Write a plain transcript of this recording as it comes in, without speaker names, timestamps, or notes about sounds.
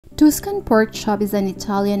Tuscan pork chop is an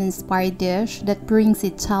Italian-inspired dish that brings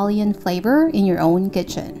Italian flavor in your own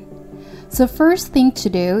kitchen. So first thing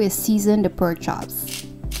to do is season the pork chops.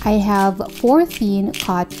 I have 4 thin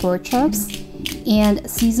cut pork chops and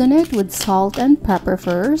season it with salt and pepper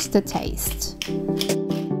first to taste.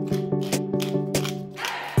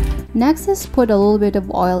 Next is put a little bit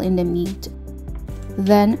of oil in the meat,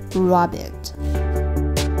 then rub it.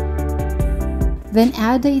 Then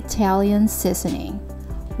add the Italian seasoning.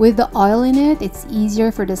 With the oil in it, it's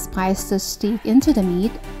easier for the spice to stick into the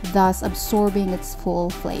meat, thus absorbing its full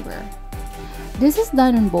flavor. This is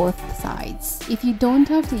done on both sides. If you don't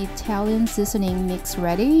have the Italian seasoning mix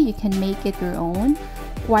ready, you can make it your own.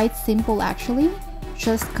 Quite simple actually.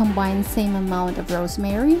 Just combine same amount of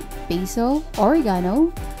rosemary, basil,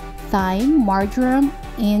 oregano, thyme, marjoram,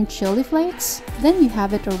 and chili flakes. Then you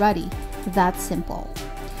have it already. That's simple.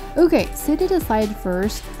 Okay, set it aside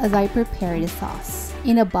first as I prepare the sauce.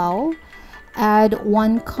 In a bowl, add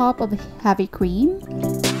 1 cup of heavy cream,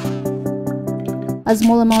 a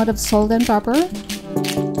small amount of salt and pepper,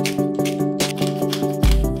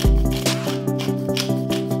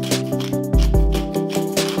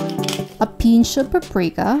 a pinch of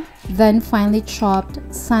paprika, then finely chopped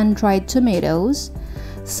sun-dried tomatoes.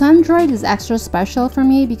 Sun-dried is extra special for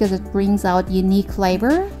me because it brings out unique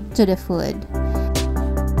flavor to the food.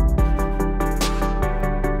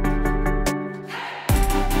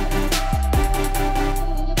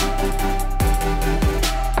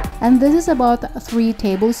 And this is about 3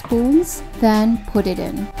 tablespoons, then put it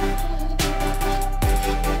in.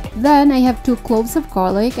 Then I have 2 cloves of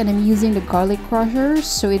garlic and I'm using the garlic crusher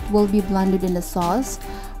so it will be blended in the sauce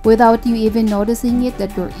without you even noticing it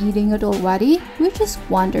that you're eating it already, which is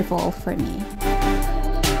wonderful for me.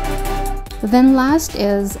 Then last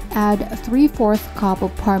is add 3/4 cup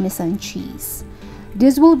of parmesan cheese.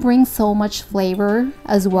 This will bring so much flavor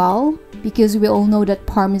as well because we all know that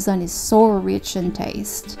parmesan is so rich in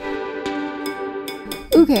taste.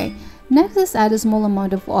 Okay, next is add a small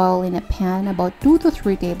amount of oil in a pan, about 2 to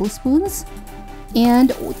 3 tablespoons,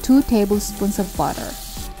 and 2 tablespoons of butter.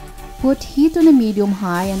 Put heat on a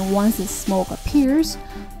medium-high, and once the smoke appears,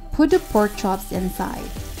 put the pork chops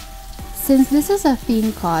inside. Since this is a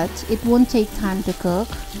thin cut, it won't take time to cook,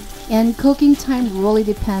 and cooking time really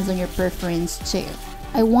depends on your preference too.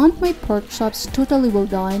 I want my pork chops totally well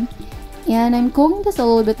done, and I'm cooking this a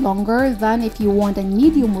little bit longer than if you want a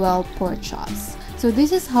medium well pork chops. So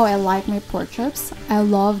this is how I like my pork chops. I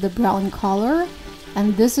love the brown color,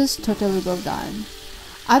 and this is totally well done.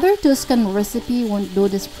 Other Tuscan recipe won't do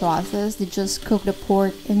this process, they just cook the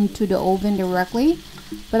pork into the oven directly,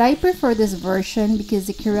 but I prefer this version because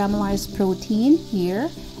the caramelized protein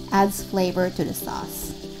here adds flavor to the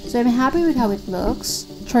sauce. So I'm happy with how it looks.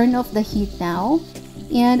 Turn off the heat now,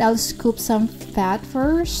 and I'll scoop some fat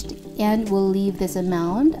first, and we'll leave this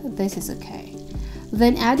amount. This is okay.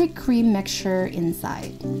 Then add a cream mixture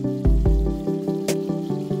inside.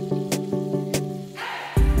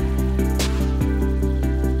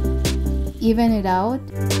 Even it out.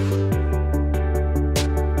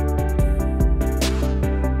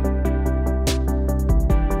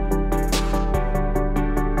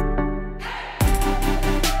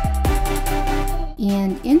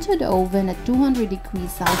 And into the oven at 200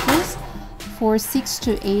 degrees Celsius for 6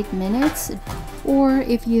 to 8 minutes, or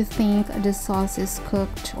if you think the sauce is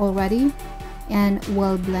cooked already and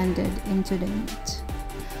well blended into the meat.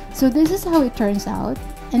 So this is how it turns out,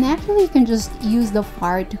 and actually you can just use the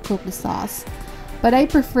fire to cook the sauce, but I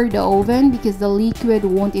prefer the oven because the liquid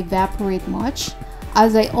won't evaporate much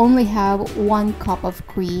as I only have 1 cup of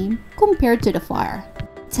cream compared to the fire.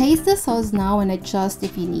 Taste the sauce now and adjust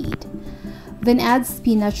if you need. Then add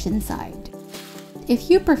spinach inside. If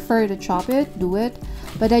you prefer to chop it, do it,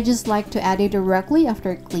 but I just like to add it directly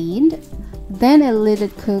after cleaned. Then I let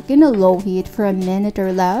it cook in a low heat for a minute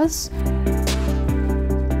or less.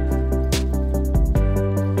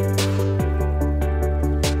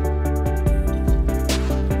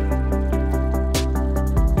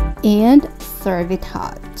 And serve it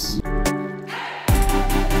hot.